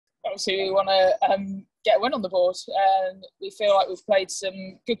Obviously, we want to get a win on the board. We feel like we've played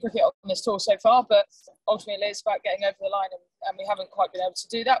some good cricket on this tour so far, but ultimately it's about getting over the line, and we haven't quite been able to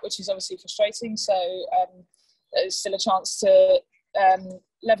do that, which is obviously frustrating. So there's still a chance to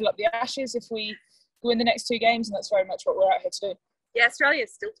level up the Ashes if we win the next two games, and that's very much what we're out here to do. Yeah, Australia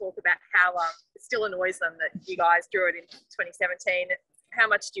still talk about how it still annoys them that you guys drew it in 2017. How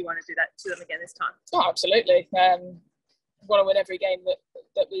much do you want to do that to them again this time? Oh, absolutely. Want to win every game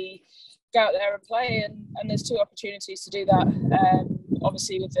that we go out there and play, and there's two opportunities to do that.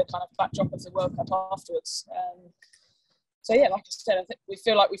 Obviously, with the kind of backdrop of the World Cup afterwards. So yeah, like I said, I think we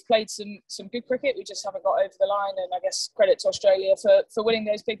feel like we've played some good cricket. We just haven't got over the line, and I guess credit to Australia for winning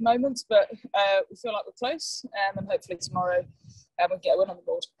those big moments. But we feel like we're close, and hopefully tomorrow we'll get a win on the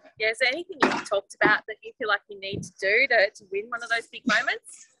board. Yeah, is there anything you've talked about that you feel like you need to do to win one of those big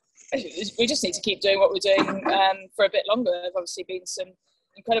moments? We just need to keep doing what we're doing for a bit longer. There's obviously been some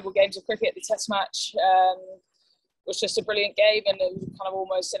incredible games of cricket. The Test match was just a brilliant game, and it was kind of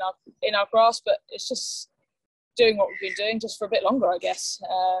almost in our grasp. But it's just doing what we've been doing just for a bit longer, I guess.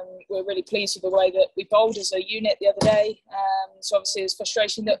 We're really pleased with the way that we bowled as a unit the other day. So obviously there's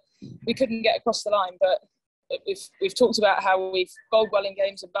frustration that we couldn't get across the line, but we've talked about how we've bowled well in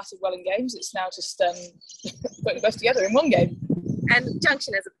games and batted well in games. It's now just putting the best together in one game. And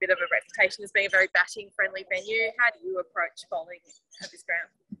Junction has a bit of a reputation as being a very batting-friendly venue. How do you approach bowling at this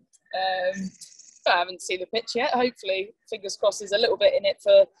ground? I haven't seen the pitch yet. Hopefully, fingers crossed, there's a little bit in it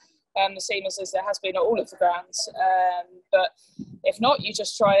for the seamers, as there has been at all of the grounds. But if not, you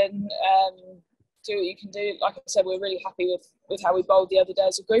just try and do what you can do. Like I said, we're really happy with how we bowled the other day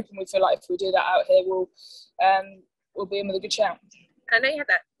as a group, and we feel like if we do that out here, we'll be in with a good shout. I know you had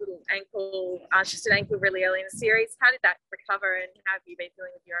that little ankle, twisted ankle really early in the series. How did that recover, and how have you been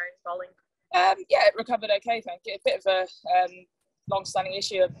feeling with your own bowling? Yeah, it recovered okay, thank you. A bit of a long-standing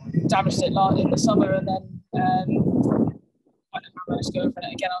issue. I damaged it in the summer, and then I don't know how I managed to go for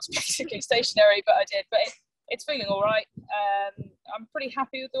it again. I was basically stationary, but I did. But it's feeling all right. I'm pretty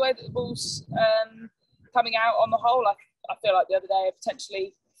happy with the way that the ball's coming out on the whole. I feel like the other day I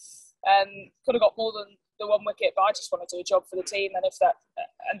potentially could have got more than the one wicket, but I just want to do a job for the team,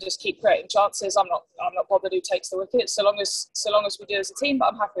 and just keep creating chances. I'm not bothered who takes the wicket, so long as we do as a team.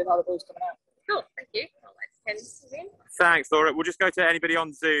 But I'm happy with how the ball's coming out. Cool, thank you. I'll let Ken in. Thanks, Laura. We'll just go to anybody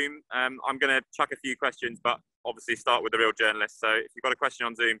on Zoom. I'm going to chuck a few questions, but obviously start with the real journalists. So if you've got a question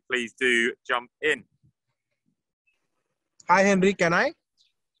on Zoom, please do jump in. Hi, Henry. Can I?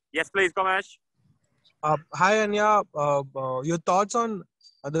 Yes, please, Gomesh. Hi, Anya. Your thoughts on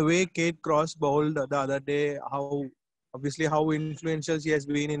the way Kate Cross bowled the other day, how influential she has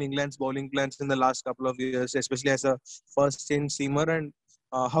been in England's bowling plans in the last couple of years, especially as a first change seamer, and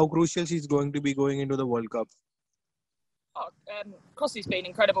how crucial she's going to be going into the World Cup. Crossley's been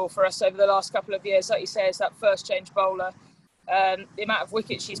incredible for us over the last couple of years. Like you say, it's that first change bowler. The amount of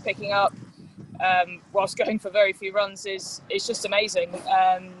wickets she's picking up whilst going for very few runs is just amazing.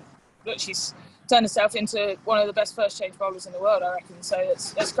 Look, she's turned herself into one of the best first change bowlers in the world, I reckon. So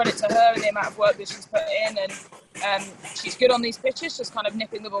it's credit to her and the amount of work that she's put in, and she's good on these pitches, just kind of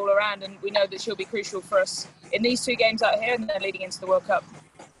nipping the ball around, and we know that she'll be crucial for us in these two games out here and then leading into the World Cup.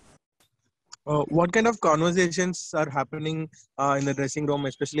 What kind of conversations are happening in the dressing room,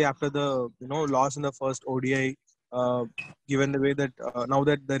 especially after the loss in the first ODI, given the way that now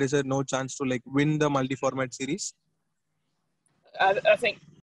that there is no chance to win the multi-format series? I think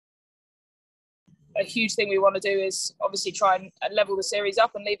a huge thing we want to do is obviously try and level the series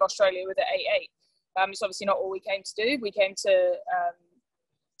up and leave Australia with an 8-8. It's obviously not all we came to do. We came to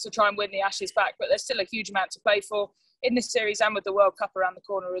try and win the Ashes back, but there's still a huge amount to play for in this series and with the World Cup around the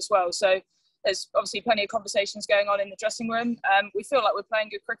corner as well. So there's obviously plenty of conversations going on in the dressing room. We feel like we're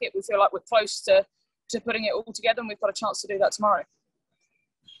playing good cricket. We feel like we're close to putting it all together, and we've got a chance to do that tomorrow.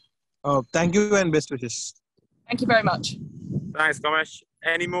 Thank you and best wishes. Thank you very much. Thanks, Gomesh.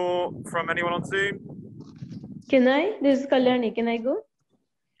 Any more from anyone on Zoom? Can I? This is Kalyani. Can I go?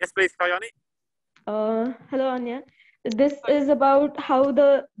 Yes, please, Kalyani. Hello, Anya. This is about how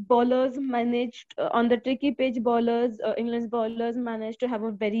the bowlers managed, on the tricky pitch bowlers, England's bowlers managed to have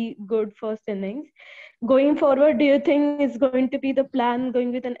a very good first innings. Going forward, do you think it's going to be the plan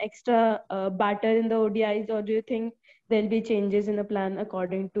going with an extra batter in the ODIs, or do you think there'll be changes in the plan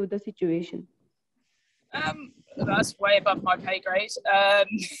according to the situation? That's way above my pay grade.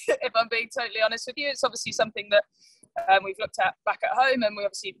 If I'm being totally honest with you, it's obviously something that we've looked at back at home, and we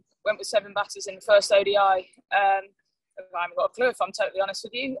obviously went with 7 batters in the first ODI. I haven't got a clue, if I'm totally honest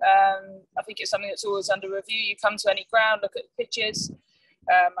with you. I think it's something that's always under review. You come to any ground, look at the pitches.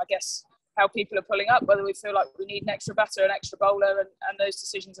 I guess how people are pulling up, whether we feel like we need an extra batter, an extra bowler, and those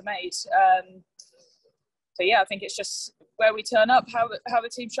decisions are made. So yeah, I think it's just where we turn up, how the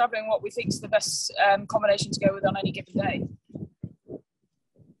team's travelling, what we think is the best combination to go with on any given day.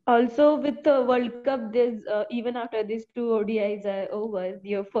 Also, with the World Cup, there's even after these two ODIs are over,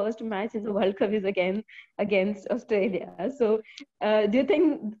 your first match in the World Cup is again against Australia. So, do you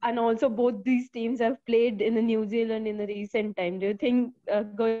think, and also both these teams have played in the New Zealand in the recent time, do you think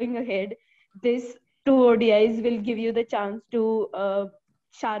going ahead, this two ODIs will give you the chance to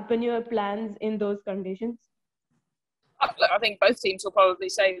sharpen your plans in those conditions? I think both teams will probably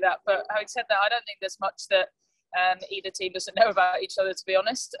say that, but having said that, I don't think there's much that either team doesn't know about each other, to be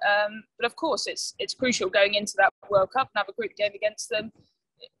honest. But of course, it's crucial going into that World Cup and have a group game against them.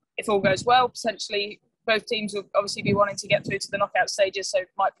 If all goes well, potentially both teams will obviously be wanting to get through to the knockout stages, so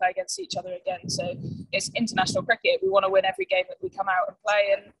might play against each other again. So it's international cricket. We want to win every game that we come out and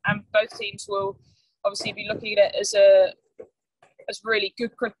play, and both teams will obviously be looking at it as really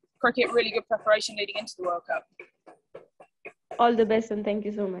good cricket, really good preparation leading into the World Cup. All the best, and thank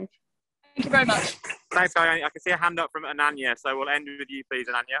you so much. Thank you very much. Thanks, Guy. I can see a hand up from Ananya, so we'll end with you, please,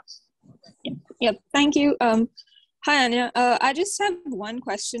 Ananya. Yep, thank you. Hi, Anya. I just have one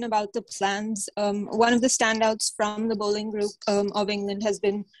question about the plans. One of the standouts from the bowling group of England has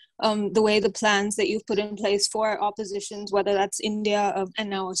been the way the plans that you've put in place for oppositions, whether that's India and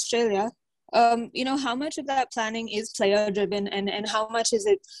now Australia. How much of that planning is player driven, and how much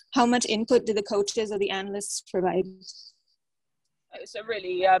input do the coaches or the analysts provide? It's a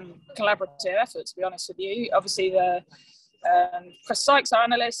really collaborative effort, to be honest with you. Obviously, Chris Sykes, our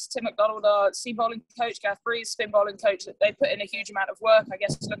analyst, Tim McDonald, our seam bowling coach, Gav Breeze, spin bowling coach, they put in a huge amount of work, I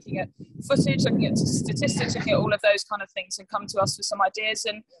guess, looking at footage, looking at statistics, looking at all of those kind of things, and come to us with some ideas.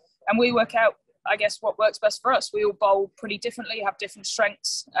 And we work out, I guess, what works best for us. We all bowl pretty differently, have different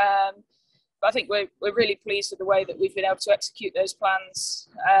strengths. But I think we're really pleased with the way that we've been able to execute those plans,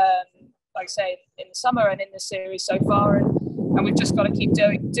 like I say, in the summer and in the series so far. And we've just got to keep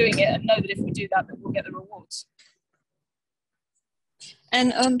doing it and know that if we do that, then we'll get the rewards.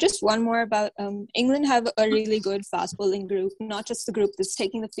 And just one more about England have a really good fast bowling group, not just the group that's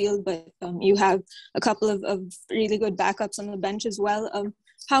taking the field, but you have a couple of really good backups on the bench as well.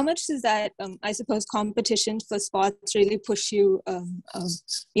 How much does that, I suppose, competition for spots really push you,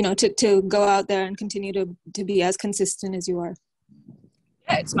 to go out there and continue to be as consistent as you are?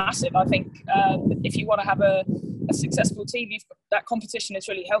 Yeah, it's massive. I think if you want to have a successful team, that competition is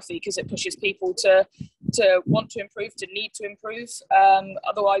really healthy because it pushes people to want to improve, to need to improve.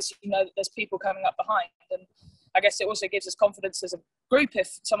 Otherwise, that there's people coming up behind. And I guess it also gives us confidence as a group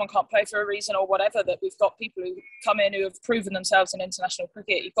if someone can't play for a reason or whatever, that we've got people who come in who have proven themselves in international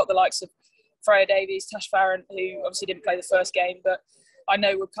cricket. You've got the likes of Freya Davies, Tash Farron, who obviously didn't play the first game, but I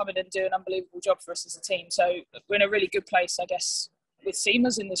know will come in and do an unbelievable job for us as a team. So we're in a really good place, I guess, with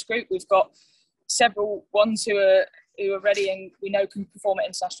seamers in this group. We've got several ones who are ready and we know can perform at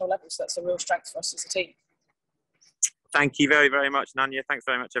international levels. So that's a real strength for us as a team. Thank you very, very much, Nanya. Thanks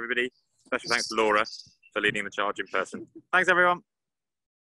very much, everybody. Special thanks to Laura for leading the charge in person. Thanks, everyone.